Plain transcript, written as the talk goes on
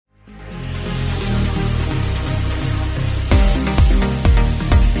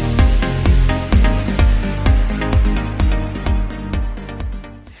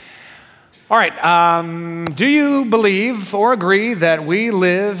All right, do you believe or agree that we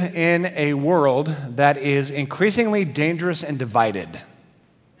live in a world that is increasingly dangerous and divided?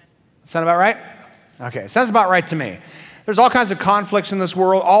 Sound about right? Okay, sounds about right to me. There's all kinds of conflicts in this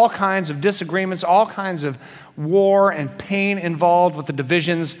world, all kinds of disagreements, all kinds of war and pain involved with the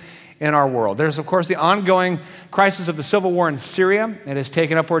divisions in our world. There's, of course, the ongoing crisis of the civil war in Syria. It has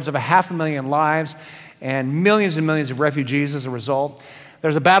taken upwards of 500,000 lives and millions of refugees as a result.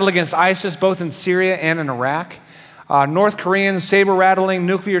 There's a battle against ISIS, both in Syria and in Iraq. North Korean saber-rattling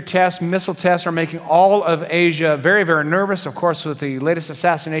nuclear tests, missile tests are making all of Asia very, very nervous, of course, with the latest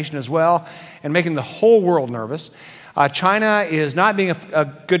assassination as well, and making the whole world nervous. China is not being a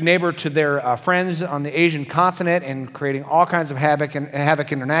good neighbor to their friends on the Asian continent and creating all kinds of havoc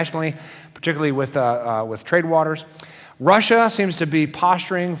internationally, particularly with trade waters. Russia seems to be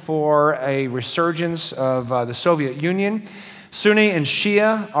posturing for a resurgence of the Soviet Union. Sunni and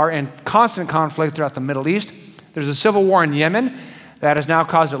Shia are in constant conflict throughout the Middle East. There's a civil war in Yemen that has now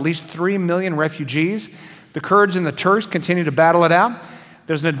caused at least 3 million refugees. The Kurds and the Turks continue to battle it out.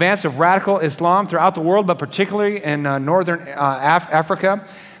 There's an advance of radical Islam throughout the world, but particularly in northern Africa.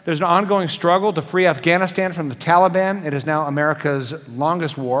 There's an ongoing struggle to free Afghanistan from the Taliban. It is now America's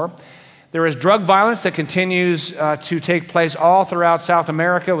longest war. There is drug violence that continues to take place all throughout South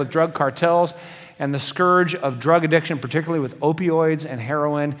America with drug cartels, and the scourge of drug addiction, particularly with opioids and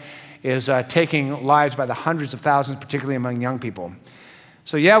heroin, is taking lives by the hundreds of thousands, particularly among young people.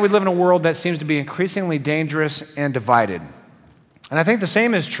 So yeah, we live in a world that seems to be increasingly dangerous and divided. And I think the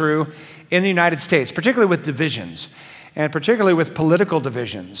same is true in the United States, particularly with divisions, and particularly with political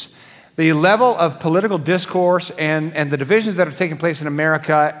divisions. The level of political discourse and the divisions that are taking place in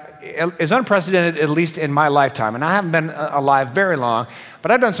America is unprecedented, at least in my lifetime. And I haven't been alive very long, but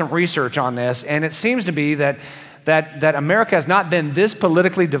I've done some research on this, and it seems to be that America has not been this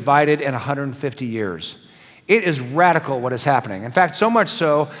politically divided in 150 years. It is radical what is happening. In fact, so much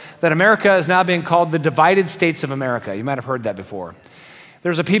so that America is now being called the divided states of America. You might have heard that before.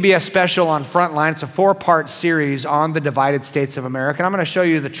 There's a PBS special on Frontline. It's a 4-part series on the divided states of America. And I'm going to show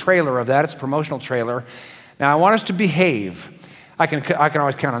you the trailer of that. It's a promotional trailer. Now, I want us to behave. I can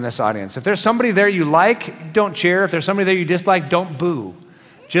always count on this audience. If there's somebody there you like, don't cheer. If there's somebody there you dislike, don't boo.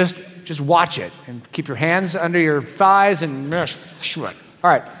 Just watch it and keep your hands under your thighs and all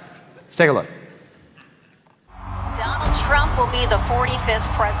right, let's take a look. Donald Trump will be the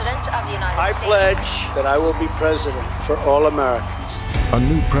 45th president of the United States. I pledge that I will be president for all Americans. A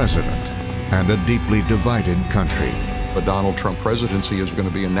new president and a deeply divided country. The Donald Trump presidency is going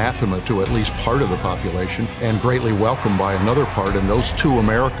to be anathema to at least part of the population and greatly welcomed by another part, and those two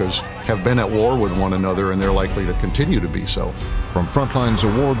Americas have been at war with one another, and they're likely to continue to be so. From Frontline's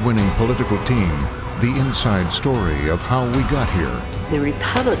award-winning political team, the inside story of how we got here. The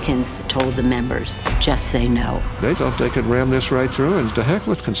Republicans told the members, just say no. They thought they could ram this right through, and to heck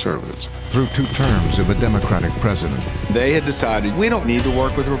with conservatives. Through 2 terms of a Democratic president. They had decided we don't need to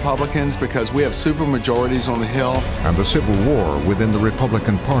work with Republicans because we have supermajorities on the Hill. And the Civil War within the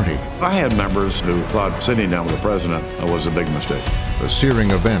Republican Party. I had members who thought sitting down with the president was a big mistake. The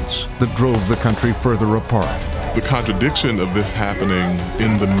searing events that drove the country further apart. The contradiction of this happening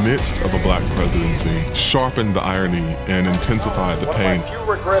in the midst of a black presidency sharpened the irony and intensified the pain. One of my few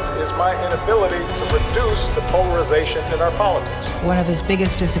regrets is my inability to reduce the polarization in our politics. One of his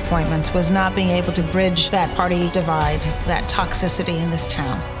biggest disappointments was not being able to bridge that party divide, that toxicity in this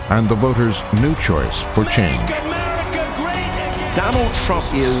town. And the voters' new choice for change. Donald Trump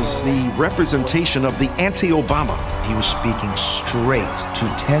is the representation of the anti-Obama. He was speaking straight to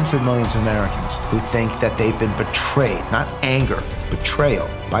tens of millions of Americans who think that they've been betrayed, not anger, betrayal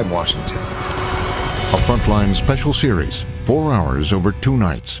by Washington. A Frontline special series, 4 hours over 2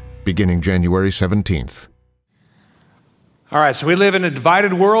 nights, beginning January 17th. All right, so we live in a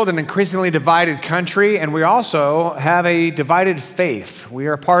divided world, an increasingly divided country, and we also have a divided faith. We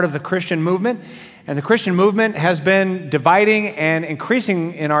are part of the Christian movement. And the Christian movement has been dividing and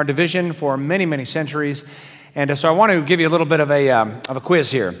increasing in our division for many, many centuries. And so I want to give you a little bit of a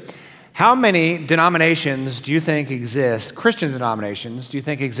quiz here. How many denominations do you think exist, Christian denominations, do you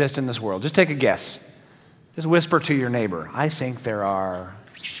think exist in this world? Just take a guess. Just whisper to your neighbor. I think there are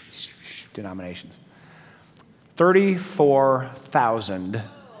denominations. 34,000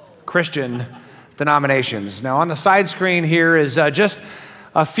 Christian denominations. Now on the side screen here is just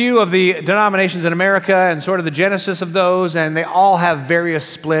a few of the denominations in America and sort of the genesis of those, and they all have various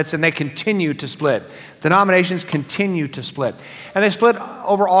splits, and they continue to split. Denominations continue to split. And they split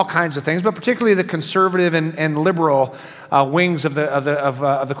over all kinds of things, but particularly the conservative and liberal wings of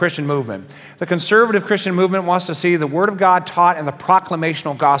the Christian movement. The conservative Christian movement wants to see the Word of God taught in the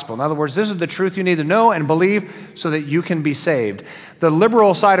proclamational gospel. In other words, this is the truth you need to know and believe so that you can be saved. The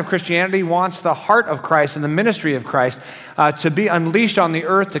liberal side of Christianity wants the heart of Christ and the ministry of Christ to be unleashed on the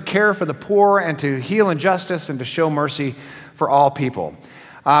earth to care for the poor and to heal injustice and to show mercy for all people.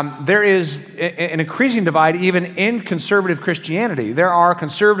 There is an increasing divide even in conservative Christianity. There are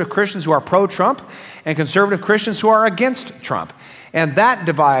conservative Christians who are pro-Trump and conservative Christians who are against Trump. And that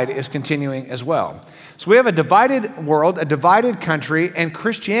divide is continuing as well. So we have a divided world, a divided country, and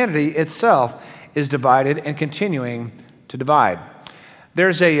Christianity itself is divided and continuing to divide.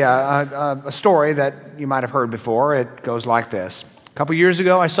 There's a story that you might have heard before. It goes like this. A couple years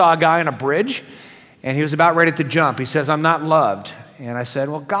ago, I saw a guy on a bridge, and he was about ready to jump. He says, "I'm not loved." And I said,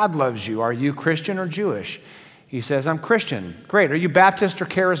 "Well, God loves you. Are you Christian or Jewish?" He says, "I'm Christian." "Great. Are you Baptist or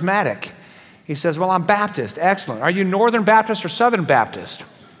charismatic?" He says, "Well, I'm Baptist." "Excellent. Are you Northern Baptist or Southern Baptist?"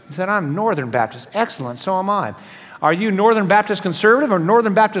 He said, "I'm Northern Baptist." "Excellent. So am I." "Are you Northern Baptist conservative or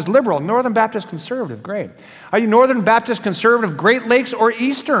Northern Baptist liberal?" "Northern Baptist conservative." "Great. Are you Northern Baptist conservative Great Lakes or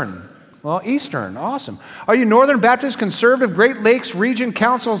Eastern?" "Well, Eastern." "Awesome. Are you Northern Baptist conservative Great Lakes Region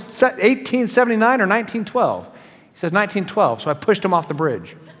Council 1879 or 1912? He says 1912, so I pushed him off the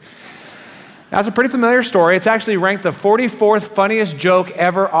bridge. That's a pretty familiar story. It's actually ranked the 44th funniest joke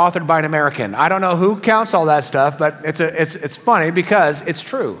ever authored by an American. I don't know who counts all that stuff, but it's funny because it's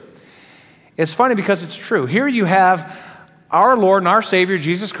true. It's funny because it's true. Here you have our Lord and our Savior,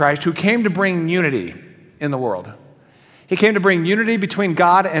 Jesus Christ, who came to bring unity in the world. He came to bring unity between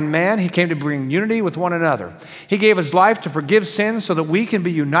God and man. He came to bring unity with one another. He gave his life to forgive sins so that we can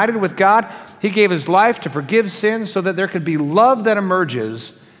be united with God. He gave his life to forgive sins so that there could be love that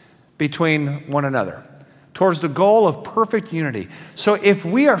emerges between one another towards the goal of perfect unity. So if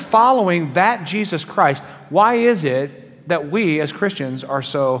we are following that Jesus Christ, why is it that we as Christians are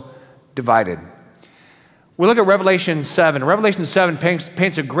so divided? We look at Revelation 7. Revelation 7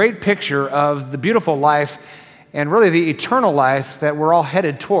 paints a great picture of the beautiful life and really the eternal life that we're all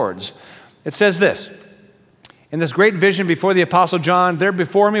headed towards. It says this, "In this great vision before the Apostle John, there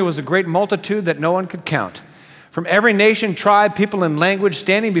before me was a great multitude that no one could count, from every nation, tribe, people, and language,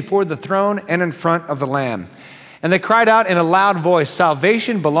 standing before the throne and in front of the Lamb. And they cried out in a loud voice,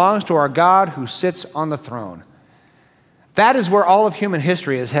 'Salvation belongs to our God who sits on the throne.'" That is where all of human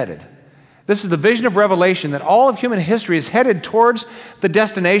history is headed. This is the vision of Revelation, that all of human history is headed towards the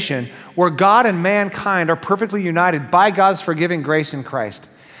destination where God and mankind are perfectly united by God's forgiving grace in Christ.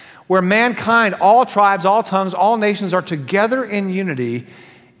 Where mankind, all tribes, all tongues, all nations are together in unity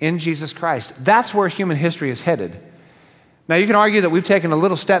in Jesus Christ. That's where human history is headed. Now, you can argue that we've taken a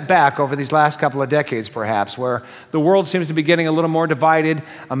little step back over these last couple of decades, perhaps, where the world seems to be getting a little more divided.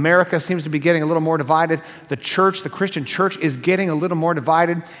 America seems to be getting a little more divided. The church, the Christian church, is getting a little more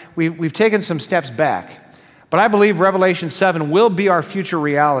divided. We've taken some steps back. But I believe Revelation 7 will be our future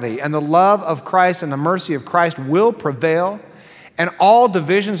reality, and the love of Christ and the mercy of Christ will prevail, and all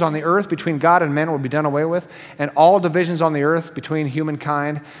divisions on the earth between God and men will be done away with, and all divisions on the earth between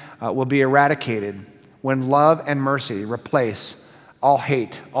humankind will be eradicated when love and mercy replace all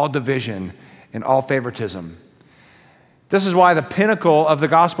hate, all division, and all favoritism. This is why the pinnacle of the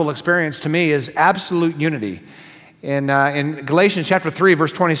gospel experience to me is absolute unity. In Galatians chapter 3,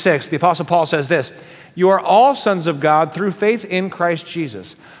 verse 26, the Apostle Paul says this, "You are all sons of God through faith in Christ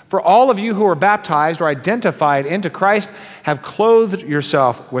Jesus. For all of you who are baptized or identified into Christ have clothed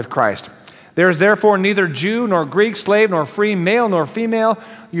yourself with Christ. There is therefore neither Jew nor Greek, slave nor free, male nor female.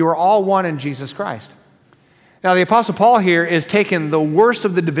 You are all one in Jesus Christ." Now, the Apostle Paul here is taking the worst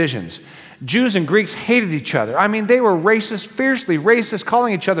of the divisions. Jews and Greeks hated each other. I mean, they were racist, fiercely racist,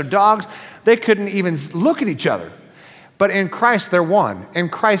 calling each other dogs. They couldn't even look at each other. But in Christ, they're one. In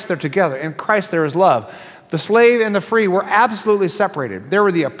Christ, they're together. In Christ, there is love. The slave and the free were absolutely separated. There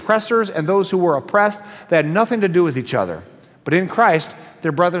were the oppressors and those who were oppressed. They had nothing to do with each other. But in Christ,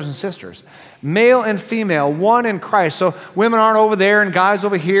 they're brothers and sisters. Male and female, one in Christ. So women aren't over there and guys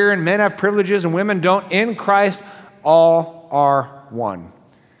over here, and men have privileges and women don't. In Christ, all are one.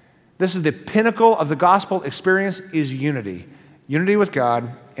 This is the pinnacle of the gospel experience, is unity. Unity with God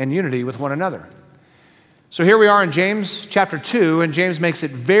and unity with one another. So here we are in James chapter 2, and James makes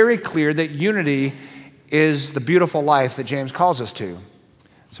it very clear that unity is the beautiful life that James calls us to.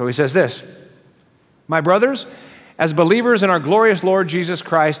 So he says this, "My brothers, as believers in our glorious Lord Jesus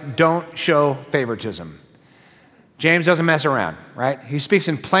Christ, don't show favoritism." James doesn't mess around, right? He speaks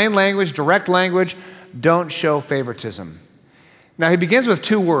in plain language, direct language. Don't show favoritism. Now, he begins with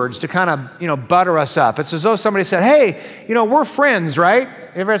two words to kind of, butter us up. It's as though somebody said, hey, we're friends, right?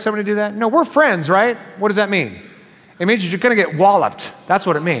 You ever had somebody do that? No, we're friends, right? What does that mean? It means you're going to get walloped. That's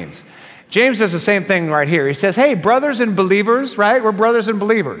what it means. James does the same thing right here. He says, hey, brothers and believers, right? We're brothers and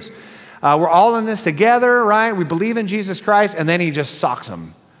believers. We're all in this together, right? We believe in Jesus Christ, and then he just socks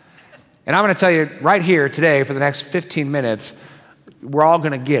them. And I'm going to tell you right here today for the next 15 minutes, we're all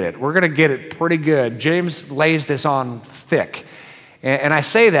going to get it. We're going to get it pretty good. James lays this on thick. And I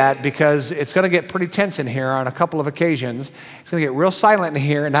say that because it's going to get pretty tense in here on a couple of occasions. It's going to get real silent in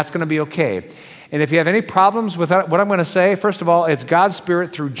here, and that's going to be okay. And if you have any problems with what I'm going to say, first of all, it's God's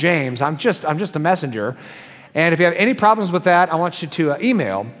Spirit through James. I'm just the messenger. And if you have any problems with that, I want you to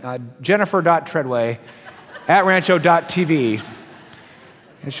email jennifer.treadway@rancho.tv,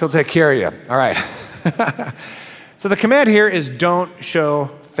 and she'll take care of you. All right. So the command here is don't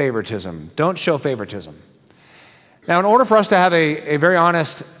show favoritism. Don't show favoritism. Now, in order for us to have a very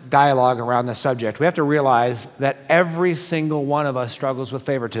honest dialogue around this subject, we have to realize that every single one of us struggles with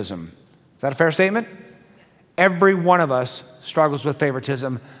favoritism. Is that a fair statement? Every one of us struggles with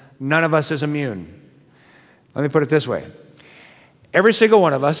favoritism. None of us is immune. Let me put it this way. Every single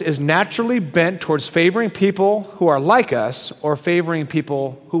one of us is naturally bent towards favoring people who are like us or favoring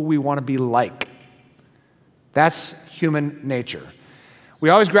people who we want to be like. That's human nature. We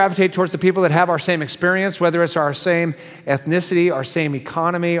always gravitate towards the people that have our same experience, whether it's our same ethnicity, our same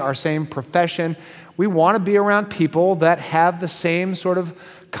economy, our same profession. We want to be around people that have the same sort of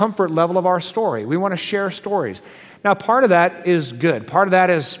comfort level of our story. We want to share stories. Now, part of that is good. Part of that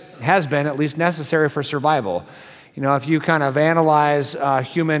has been at least necessary for survival. If you kind of analyze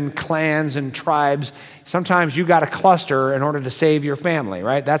human clans and tribes, sometimes you got to cluster in order to save your family,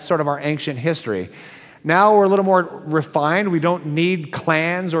 right? That's sort of our ancient history. Now we're a little more refined. We don't need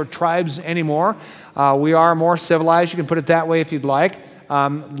clans or tribes anymore. We are more civilized. You can put it that way if you'd like.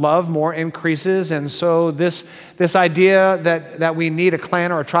 Love more increases. And so this idea that we need a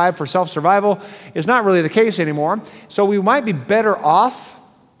clan or a tribe for self-survival is not really the case anymore. So we might be better off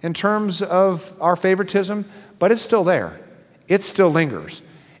in terms of our favoritism, but it's still there. It still lingers.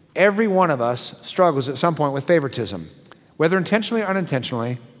 Every one of us struggles at some point with favoritism. Whether intentionally or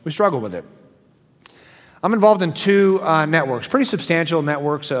unintentionally, we struggle with it. I'm involved in two networks, pretty substantial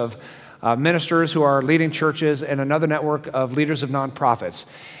networks of ministers who are leading churches and another network of leaders of nonprofits.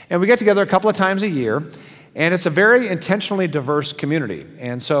 And we get together a couple of times a year, and it's a very intentionally diverse community.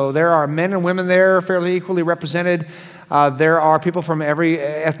 And so there are men and women there fairly equally represented. There are people from every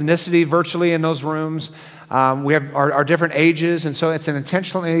ethnicity virtually in those rooms. We have our different ages, and so it's an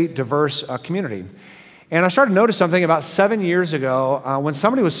intentionally diverse community. And I started to notice something about 7 years ago. When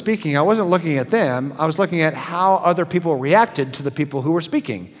somebody was speaking, I wasn't looking at them. I was looking at how other people reacted to the people who were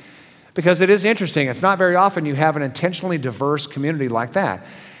speaking. Because it is interesting. It's not very often you have an intentionally diverse community like that.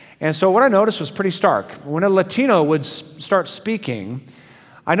 And so what I noticed was pretty stark. When a Latino would start speaking,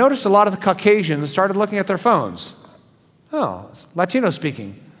 I noticed a lot of the Caucasians started looking at their phones. Oh, it's Latino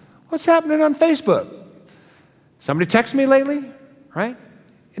speaking. What's happening on Facebook? Somebody text me lately, right?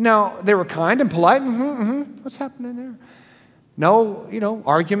 Now, they were kind and polite. What's happening there? No,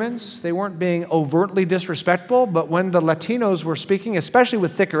 arguments. They weren't being overtly disrespectful, but when the Latinos were speaking, especially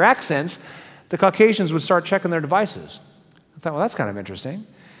with thicker accents, the Caucasians would start checking their devices. I thought, well, that's kind of interesting.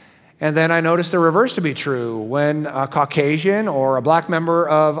 And then I noticed the reverse to be true. When a Caucasian or a black member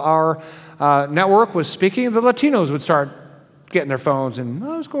of our network was speaking, the Latinos would start getting their phones and,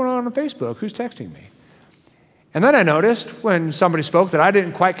 what's going on Facebook? Who's texting me? And then I noticed when somebody spoke that I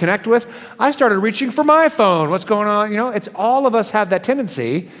didn't quite connect with, I started reaching for my phone. What's going on? It's all of us have that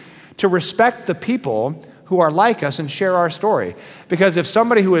tendency to respect the people who are like us and share our story. Because if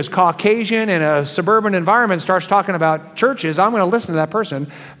somebody who is Caucasian in a suburban environment starts talking about churches, I'm going to listen to that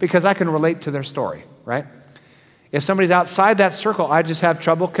person because I can relate to their story, right? If somebody's outside that circle, I just have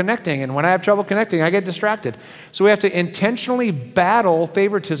trouble connecting. And when I have trouble connecting, I get distracted. So we have to intentionally battle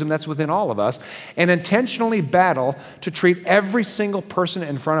favoritism that's within all of us and intentionally battle to treat every single person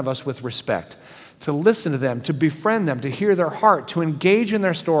in front of us with respect, to listen to them, to befriend them, to hear their heart, to engage in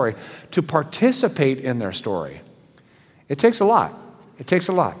their story, to participate in their story. It takes a lot. It takes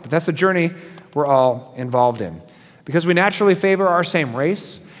a lot. But that's the journey we're all involved in. Because we naturally favor our same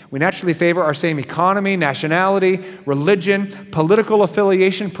race. We naturally favor our same economy, nationality, religion, political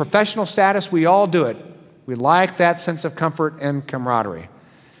affiliation, professional status. We all do it. We like that sense of comfort and camaraderie.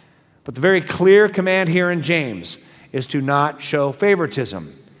 But the very clear command here in James is to not show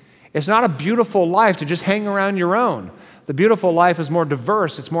favoritism. It's not a beautiful life to just hang around your own. The beautiful life is more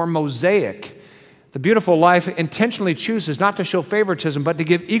diverse. It's more mosaic. The beautiful life intentionally chooses not to show favoritism, but to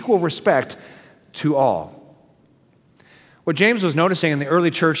give equal respect to all. What James was noticing in the early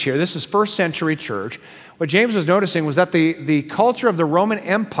church here, this is first century church, what James was noticing was that the culture of the Roman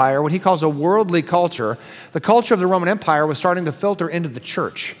Empire, what he calls a worldly culture, the culture of the Roman Empire was starting to filter into the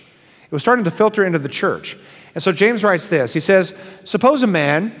church. It was starting to filter into the church. And so James writes this. He says, suppose a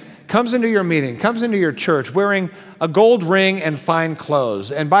man comes into your meeting, comes into your church wearing a gold ring and fine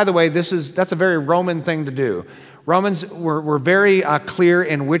clothes. And by the way, that's a very Roman thing to do. Romans were very clear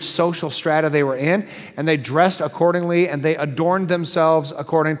in which social strata they were in, and they dressed accordingly, and they adorned themselves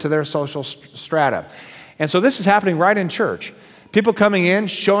according to their social strata. And so this is happening right in church. People coming in,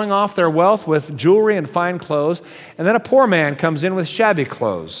 showing off their wealth with jewelry and fine clothes, and then a poor man comes in with shabby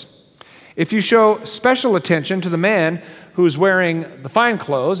clothes. If you show special attention to the man who's wearing the fine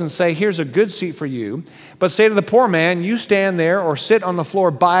clothes and say, here's a good seat for you, but say to the poor man, you stand there or sit on the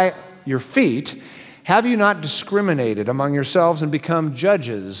floor by your feet, have you not discriminated among yourselves and become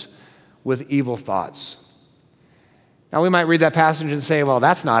judges with evil thoughts? Now, we might read that passage and say, well,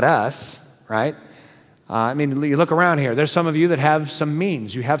 that's not us, right? You look around here. There's some of you that have some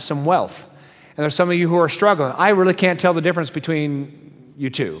means. You have some wealth. And there's some of you who are struggling. I really can't tell the difference between you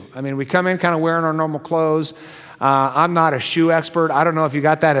two. We come in kind of wearing our normal clothes. I'm not a shoe expert. I don't know if you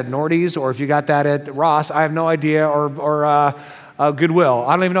got that at Nordy's or if you got that at Ross. I have no idea, or Goodwill.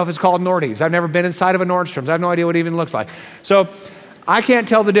 I don't even know if it's called Nordy's. I've never been inside of a Nordstrom's. I have no idea what it even looks like. So I can't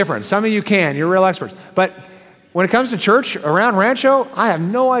tell the difference. Some of you can. You're real experts. But when it comes to church around Rancho, I have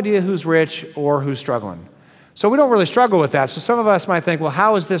no idea who's rich or who's struggling. So we don't really struggle with that. So some of us might think, well,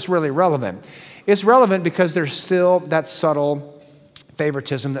 how is this really relevant? It's relevant because there's still that subtle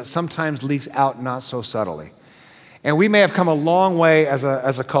favoritism that sometimes leaks out not so subtly. And we may have come a long way as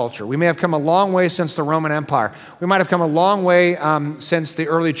a culture. We may have come a long way since the Roman Empire. We might have come a long way since the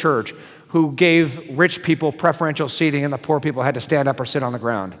early church, who gave rich people preferential seating and the poor people had to stand up or sit on the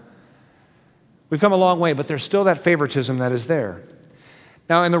ground. We've come a long way, but there's still that favoritism that is there.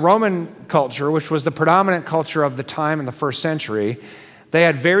 Now, in the Roman culture, which was the predominant culture of the time in the first century, they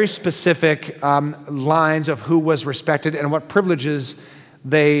had very specific lines of who was respected and what privileges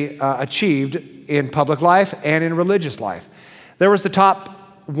they achieved in public life and in religious life. There was the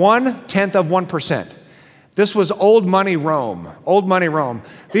top 1/10 of 1%. This was old money Rome, old money Rome.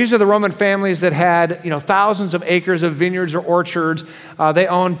 These are the Roman families that had, thousands of acres of vineyards or orchards. They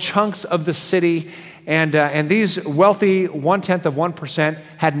owned chunks of the city, and these wealthy 1/10 of 1%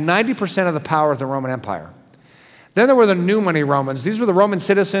 had 90% of the power of the Roman Empire. Then there were the new money Romans. These were the Roman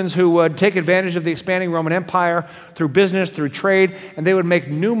citizens who would take advantage of the expanding Roman Empire through business, through trade, and they would make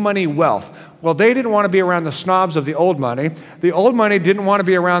new money wealth. Well, they didn't want to be around the snobs of the old money. The old money didn't want to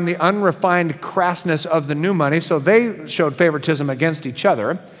be around the unrefined crassness of the new money, so they showed favoritism against each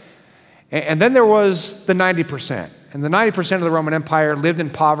other. And then there was the 90%. And the 90% of the Roman Empire lived in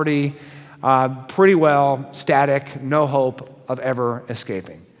poverty, pretty well static, no hope of ever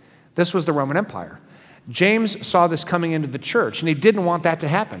escaping. This was the Roman Empire. James saw this coming into the church, and he didn't want that to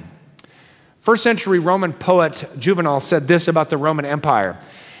happen. First century Roman poet Juvenal said this about the Roman Empire.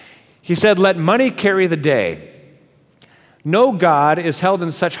 He said, "Let money carry the day. No God is held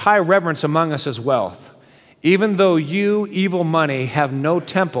in such high reverence among us as wealth, even though you, evil money, have no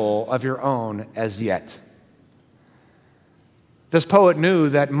temple of your own as yet." This poet knew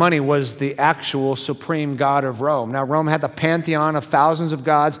that money was the actual supreme god of Rome. Now, Rome had the pantheon of thousands of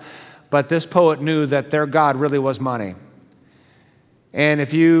gods, but this poet knew that their god really was money. And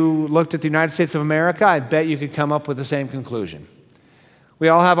if you looked at the United States of America, I bet you could come up with the same conclusion. We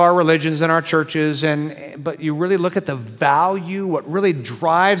all have our religions and our churches, but you really look at the value, what really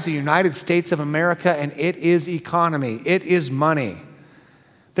drives the United States of America, and it is economy. It is money.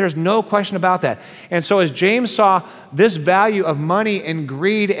 There's no question about that. And so as James saw this value of money and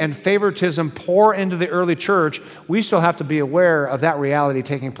greed and favoritism pour into the early church, we still have to be aware of that reality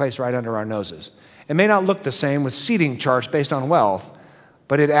taking place right under our noses. It may not look the same with seating charts based on wealth,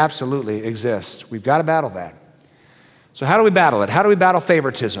 but it absolutely exists. We've got to battle that. So how do we battle it? How do we battle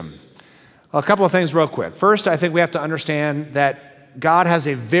favoritism? Well, a couple of things real quick. First, I think we have to understand that God has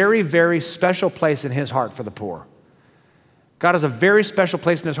a very, very special place in his heart for the poor. God has a very special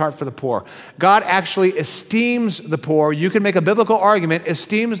place in his heart for the poor. God actually esteems the poor. You can make a biblical argument,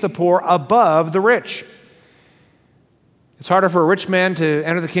 esteems the poor above the rich. It's harder for a rich man to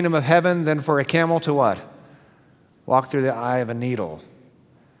enter the kingdom of heaven than for a camel to what? Walk through the eye of a needle.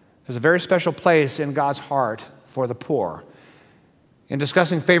 There's a very special place in God's heart for the poor. In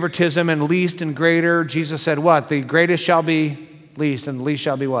discussing favoritism and least and greater, Jesus said what? The greatest shall be least, and the least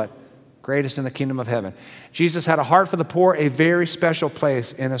shall be what? Greatest in the kingdom of heaven. Jesus had a heart for the poor, a very special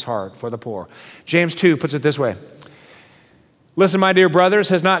place in his heart for the poor. James 2 puts it this way. Listen, my dear brothers,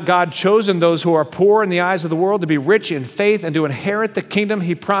 has not God chosen those who are poor in the eyes of the world to be rich in faith and to inherit the kingdom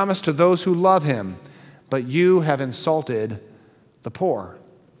he promised to those who love him? But you have insulted the poor.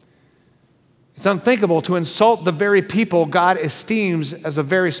 It's unthinkable to insult the very people God esteems as a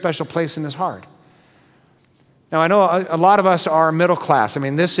very special place in his heart. Now, I know a lot of us are middle class. I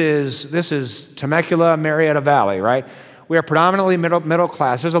mean, this is Temecula, Marietta Valley, right? We are predominantly middle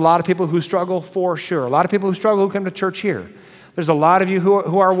class. There's a lot of people who struggle for sure. A lot of people who struggle who come to church here. There's a lot of you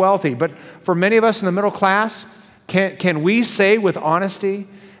who are wealthy. But for many of us in the middle class, can we say with honesty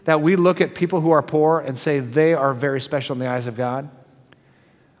that we look at people who are poor and say they are very special in the eyes of God?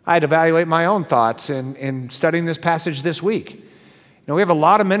 I had to evaluate my own thoughts in studying this passage this week. You know, we have a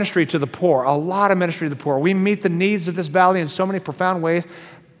lot of ministry to the poor, a lot of ministry to the poor. We meet the needs of this valley in so many profound ways,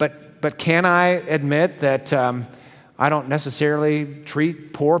 but can I admit that I don't necessarily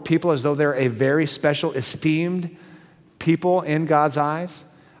treat poor people as though they're a very special, esteemed people in God's eyes?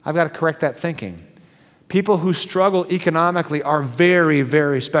 I've got to correct that thinking. People who struggle economically are very,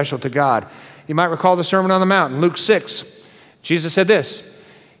 very special to God. You might recall the Sermon on the Mount in Luke 6. Jesus said this.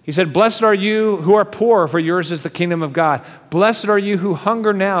 He said, "Blessed are you who are poor, for yours is the kingdom of God. Blessed are you who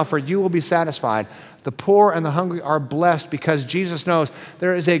hunger now, for you will be satisfied." The poor and the hungry are blessed because Jesus knows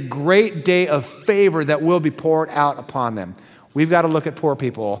there is a great day of favor that will be poured out upon them. We've got to look at poor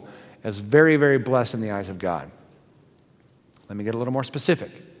people as very, very blessed in the eyes of God. Let me get a little more specific.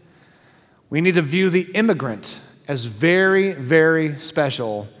 We need to view the immigrant as very, very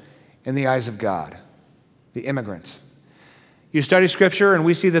special in the eyes of God. The immigrant. You study Scripture, and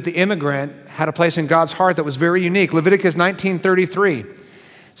we see that the immigrant had a place in God's heart that was very unique. Leviticus 19:33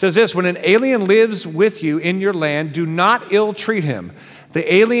 says this, "When an alien lives with you in your land, do not ill-treat him.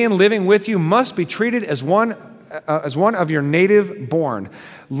 The alien living with you must be treated as one of your native born.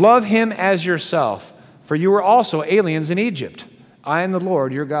 Love him as yourself, for you were also aliens in Egypt. I am the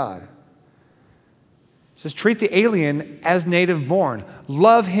Lord your God." It says, treat the alien as native born.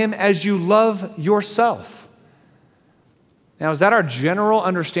 Love him as you love yourself. Now, is that our general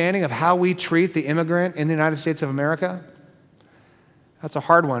understanding of how we treat the immigrant in the United States of America? That's a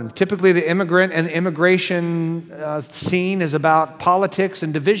hard one. Typically, the immigrant and the immigration scene is about politics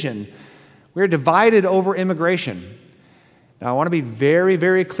and division. We're divided over immigration. Now, I want to be very,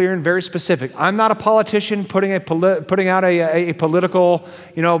 very clear and very specific. I'm not a politician putting out a political,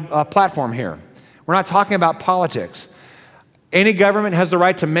 platform here. We're not talking about politics. Any government has the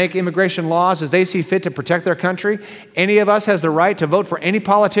right to make immigration laws as they see fit to protect their country. Any of us has the right to vote for any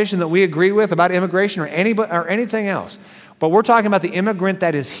politician that we agree with about immigration or anything else. But we're talking about the immigrant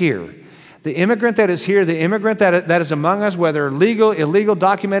that is here. The immigrant that is here, the immigrant that is among us, whether legal, illegal,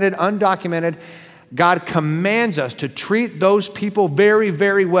 documented, undocumented, God commands us to treat those people very,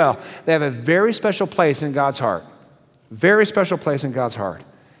 very well. They have a very special place in God's heart. Very special place in God's heart.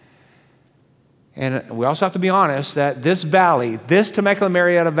 And we also have to be honest that this valley, this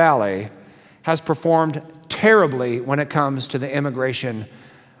Temecula-Marietta Valley, has performed terribly when it comes to the immigration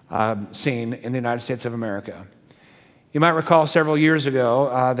scene in the United States of America. You might recall several years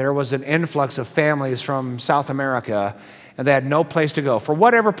ago, there was an influx of families from South America, and they had no place to go. For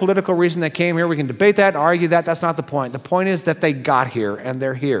whatever political reason they came here, we can debate that, argue that, that's not the point. The point is that they got here, and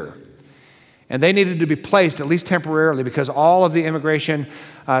they're here. And they needed to be placed, at least temporarily, because all of the immigration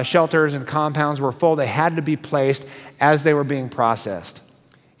shelters and compounds were full. They had to be placed as they were being processed.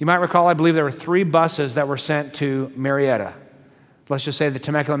 You might recall, I believe there were 3 buses that were sent to Marietta. Let's just say the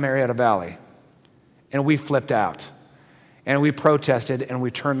Temecula-Marietta Valley. And we flipped out. And we protested, and we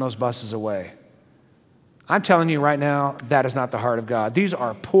turned those buses away. I'm telling you right now, that is not the heart of God. These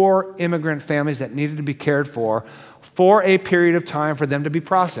are poor immigrant families that needed to be cared for a period of time for them to be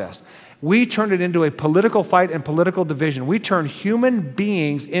processed. We turned it into a political fight and political division. We turned human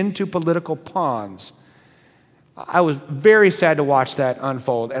beings into political pawns. I was very sad to watch that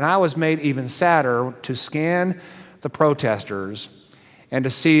unfold, and I was made even sadder to scan the protesters and to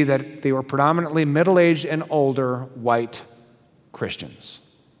see that they were predominantly middle-aged and older white Christians,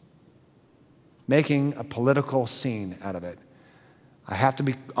 making a political scene out of it. I have to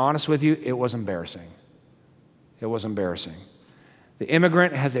be honest with you, it was embarrassing. It was embarrassing. The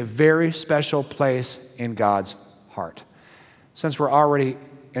immigrant has a very special place in God's heart. Since we're already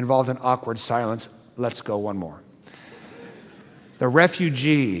involved in awkward silence, let's go one more. The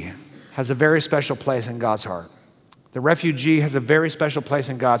refugee has a very special place in God's heart. The refugee has a very special place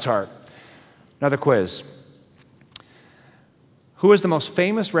in God's heart. Another quiz. Who is the most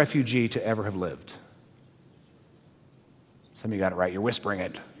famous refugee to ever have lived? Some of you got it right. You're whispering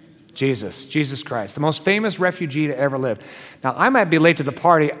it. Jesus Christ, the most famous refugee to ever live. Now, I might be late to the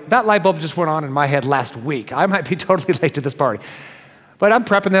party. That light bulb just went on in my head last week. I might be totally late to this party. But I'm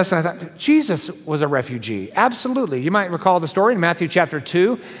prepping this, and I thought, Jesus was a refugee. Absolutely. You might recall the story in Matthew chapter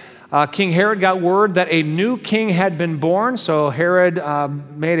 2. King Herod got word that a new king had been born, so Herod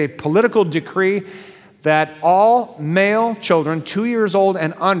made a political decree that all male children 2 years old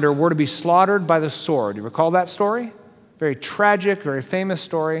and under were to be slaughtered by the sword. You recall that story? Very tragic, very famous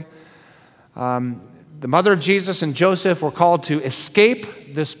story. The mother of Jesus and Joseph were called to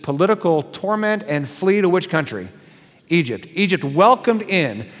escape this political torment and flee to which country? Egypt. Egypt welcomed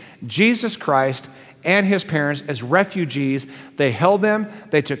in Jesus Christ and his parents as refugees. They held them,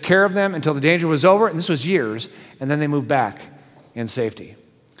 they took care of them until the danger was over, and this was years, and then they moved back in safety.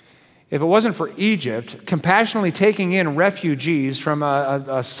 If it wasn't for Egypt compassionately taking in refugees from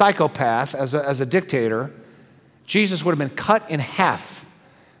a psychopath as a dictator, Jesus would have been cut in half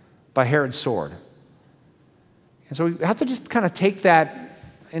by Herod's sword. And so we have to just kind of take that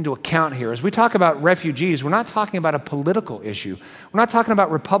into account here. As we talk about refugees, we're not talking about a political issue. We're not talking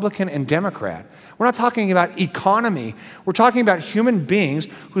about Republican and Democrat. We're not talking about economy. We're talking about human beings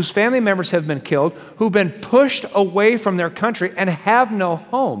whose family members have been killed, who've been pushed away from their country and have no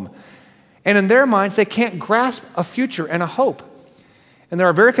home. And in their minds, they can't grasp a future and a hope. And there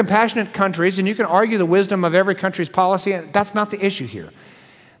are very compassionate countries, and you can argue the wisdom of every country's policy, and that's not the issue here.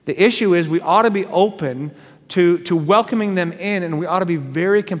 The issue is we ought to be open to welcoming them in, and we ought to be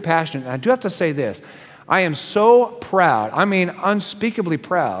very compassionate. And I do have to say this. I am so proud, I mean unspeakably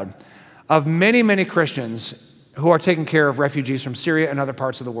proud, of many, many Christians who are taking care of refugees from Syria and other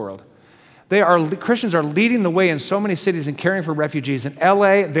parts of the world. Christians are leading the way in so many cities in caring for refugees. In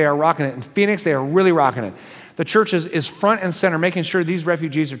LA, they are rocking it. In Phoenix, they are really rocking it. The church is front and center, making sure these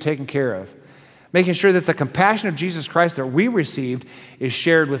refugees are taken care of, making sure that the compassion of Jesus Christ that we received is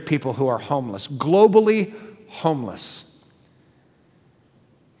shared with people who are homeless, globally homeless.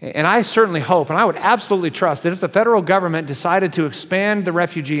 And I certainly hope, and I would absolutely trust, that if the federal government decided to expand the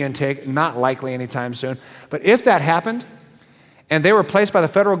refugee intake, not likely anytime soon, but if that happened, and they were placed by the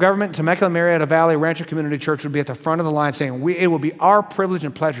federal government, Temecula Marietta Valley Rancho Community Church would be at the front of the line saying, it will be our privilege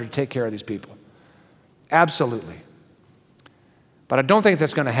and pleasure to take care of these people. Absolutely. But I don't think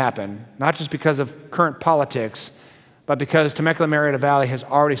that's going to happen, not just because of current politics, but because Temecula Marietta Valley has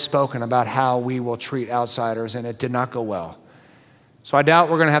already spoken about how we will treat outsiders, and it did not go well. So I doubt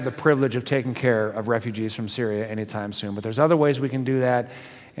we're going to have the privilege of taking care of refugees from Syria anytime soon. But there's other ways we can do that,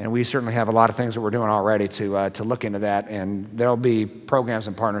 and we certainly have a lot of things that we're doing already to look into that, and there'll be programs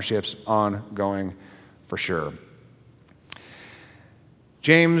and partnerships ongoing for sure.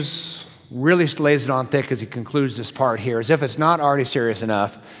 James really lays it on thick as he concludes this part here, as if it's not already serious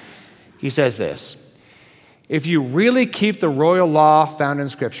enough. He says this: if you really keep the royal law found in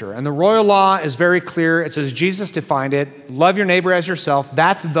Scripture, and the royal law is very clear, it says Jesus defined it, love your neighbor as yourself,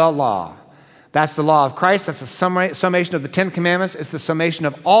 that's the law. That's the law of Christ, that's the summation of the 10 Commandments, it's the summation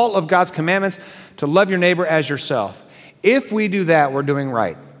of all of God's commandments to love your neighbor as yourself. If we do that, we're doing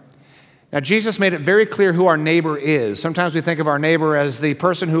right. Now, Jesus made it very clear who our neighbor is. Sometimes we think of our neighbor as the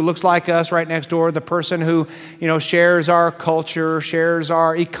person who looks like us right next door, the person who, shares our culture, shares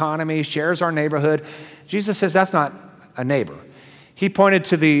our economy, shares our neighborhood. Jesus says that's not a neighbor. He pointed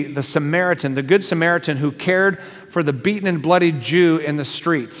to the Samaritan, the good Samaritan who cared for the beaten and bloodied Jew in the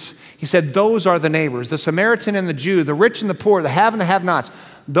streets. He said those are the neighbors. The Samaritan and the Jew, the rich and the poor, the have and the have-nots,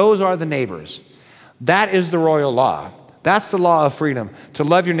 those are the neighbors. That is the royal law. That's the law of freedom, to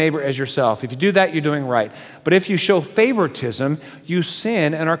love your neighbor as yourself. If you do that, you're doing right. But if you show favoritism, you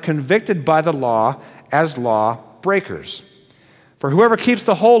sin and are convicted by the law as law breakers. For whoever keeps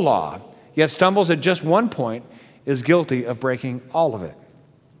the whole law, yet stumbles at just one point, is guilty of breaking all of it.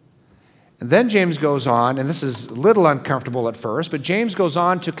 And then James goes on, and this is a little uncomfortable at first, but James goes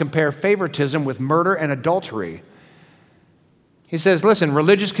on to compare favoritism with murder and adultery. He says, listen,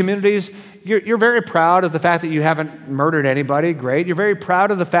 religious communities, you're very proud of the fact that you haven't murdered anybody, great. You're very proud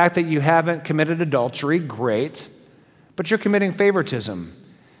of the fact that you haven't committed adultery, great. But you're committing favoritism.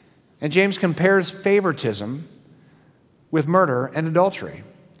 And James compares favoritism with murder and adultery.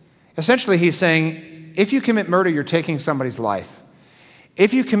 Essentially, he's saying, if you commit murder, you're taking somebody's life.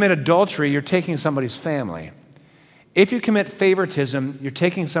 If you commit adultery, you're taking somebody's family. If you commit favoritism, you're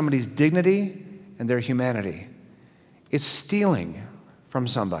taking somebody's dignity and their humanity. It's stealing from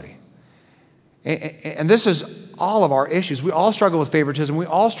somebody. And this is all of our issues. We all struggle with favoritism. We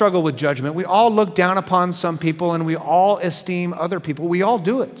all struggle with judgment. We all look down upon some people, and we all esteem other people. We all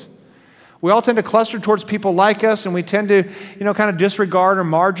do it. We all tend to cluster towards people like us, and we tend to, kind of disregard or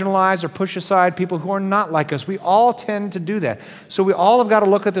marginalize or push aside people who are not like us. We all tend to do that. So we all have got to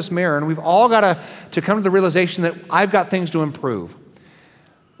look at this mirror, and we've all got to come to the realization that I've got things to improve.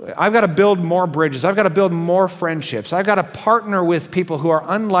 I've got to build more bridges. I've got to build more friendships. I've got to partner with people who are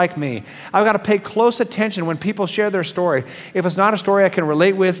unlike me. I've got to pay close attention when people share their story. If it's not a story I can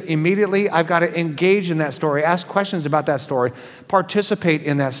relate with immediately, I've got to engage in that story, ask questions about that story, participate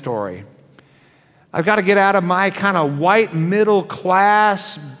in that story. I've got to get out of my kind of white middle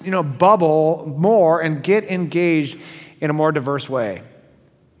class, bubble more and get engaged in a more diverse way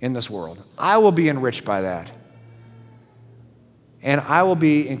in this world. I will be enriched by that. And I will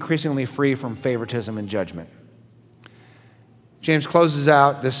be increasingly free from favoritism and judgment. James closes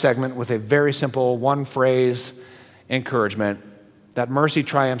out this segment with a very simple one-phrase encouragement that mercy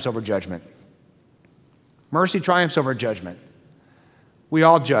triumphs over judgment. Mercy triumphs over judgment. We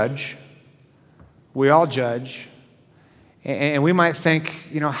all judge. We all judge. And we might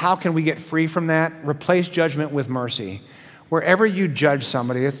think, how can we get free from that? Replace judgment with mercy. Wherever you judge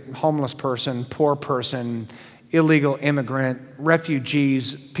somebody, a homeless person, poor person, illegal immigrant,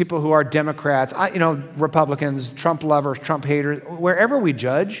 refugees, people who are Democrats, Republicans, Trump lovers, Trump haters, wherever we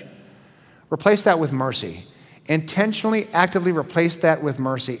judge, replace that with mercy. Intentionally, actively replace that with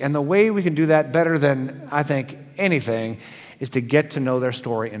mercy. And the way we can do that better than, I think, anything is to get to know their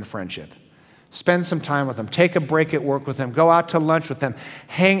story in friendship. Spend some time with them. Take a break at work with them. Go out to lunch with them.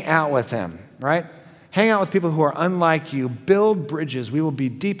 Hang out with them, right? Hang out with people who are unlike you. Build bridges. We will be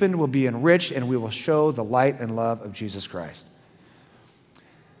deepened, we'll be enriched, and we will show the light and love of Jesus Christ.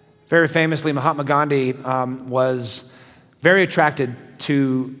 Very famously, Mahatma Gandhi was very attracted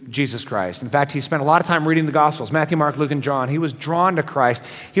to Jesus Christ. In fact, he spent a lot of time reading the Gospels, Matthew, Mark, Luke, and John. He was drawn to Christ.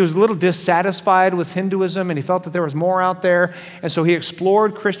 He was a little dissatisfied with Hinduism, and he felt that there was more out there, and so he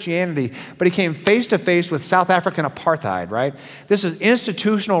explored Christianity, but he came face to face with South African apartheid, right? This is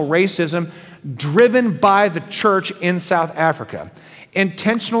institutional racism driven by the church in South Africa,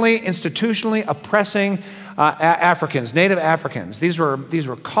 intentionally, institutionally oppressing Africans, native Africans. These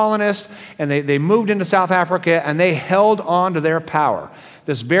were colonists, and they moved into South Africa, and they held on to their power.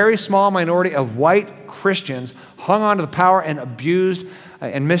 This very small minority of white Christians hung on to the power and abused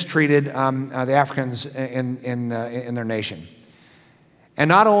and mistreated the Africans in their nation. And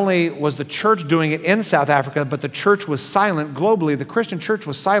not only was the church doing it in South Africa, but the church was silent globally. The Christian church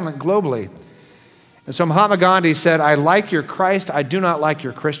was silent globally. And so Mahatma Gandhi said, I like your Christ, I do not like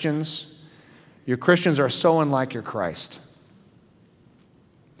your Christians. Your Christians are so unlike your Christ.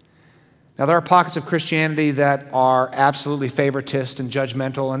 Now, there are pockets of Christianity that are absolutely favoritist and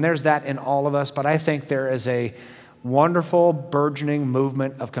judgmental, and there's that in all of us, but I think there is a wonderful, burgeoning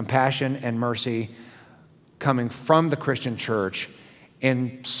movement of compassion and mercy coming from the Christian church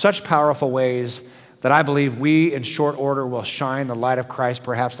in such powerful ways that I believe we, in short order, will shine the light of Christ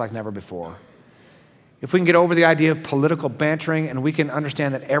perhaps like never before. If we can get over the idea of political bantering and we can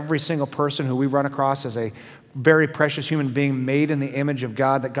understand that every single person who we run across is a very precious human being made in the image of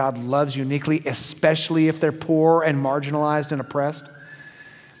God, that God loves uniquely, especially if they're poor and marginalized and oppressed.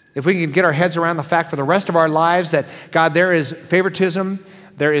 If we can get our heads around the fact for the rest of our lives that, God, there is favoritism,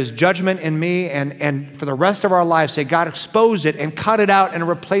 there is judgment in me, and for the rest of our lives say, God, expose it and cut it out and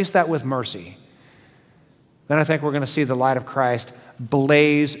replace that with mercy, then I think we're going to see the light of Christ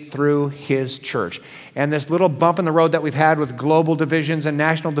blaze through his church. And this little bump in the road that we've had with global divisions and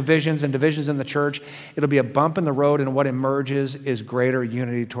national divisions and divisions in the church, it'll be a bump in the road, and what emerges is greater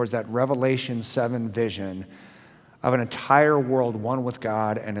unity towards that Revelation 7 vision of an entire world one with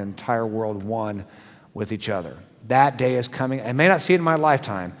God and an entire world one with each other. That day is coming. I may not see it in my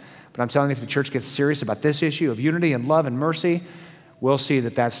lifetime, but I'm telling you, if the church gets serious about this issue of unity and love and mercy, we'll see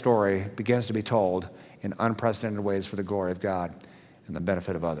that story begins to be told in unprecedented ways for the glory of God and the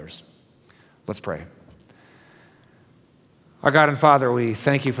benefit of others. Let's pray. Our God and Father, we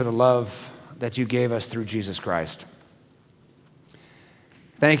thank you for the love that you gave us through Jesus Christ.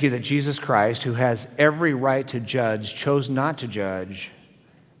 Thank you that Jesus Christ, who has every right to judge, chose not to judge,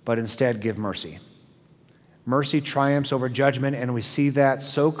 but instead give mercy. Mercy triumphs over judgment, and we see that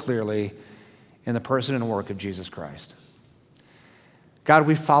so clearly in the person and work of Jesus Christ. God,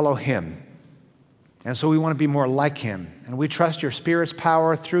 we follow him. And so we want to be more like him. And we trust your Spirit's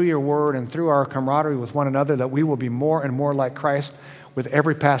power through your word and through our camaraderie with one another that we will be more and more like Christ with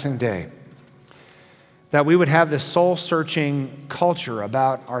every passing day. That we would have this soul-searching culture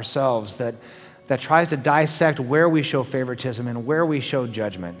about ourselves that tries to dissect where we show favoritism and where we show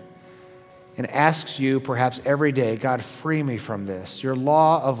judgment, and asks you perhaps every day, God, free me from this. Your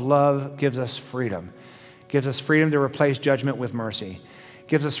law of love gives us freedom to replace judgment with mercy.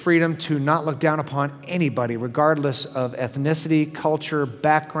 gives us freedom to not look down upon anybody, regardless of ethnicity, culture,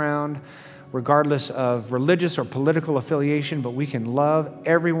 background, regardless of religious or political affiliation, but we can love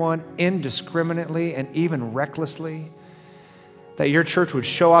everyone indiscriminately and even recklessly. That your church would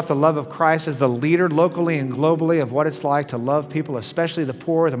show off the love of Christ as the leader locally and globally of what it's like to love people, especially the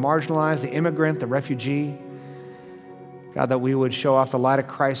poor, the marginalized, the immigrant, the refugee. God, that we would show off the light of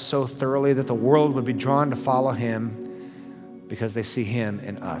Christ so thoroughly that the world would be drawn to follow him because they see him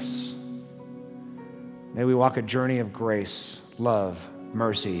in us. May we walk a journey of grace, love,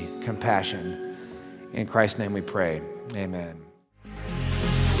 mercy, compassion. In Christ's name we pray. Amen.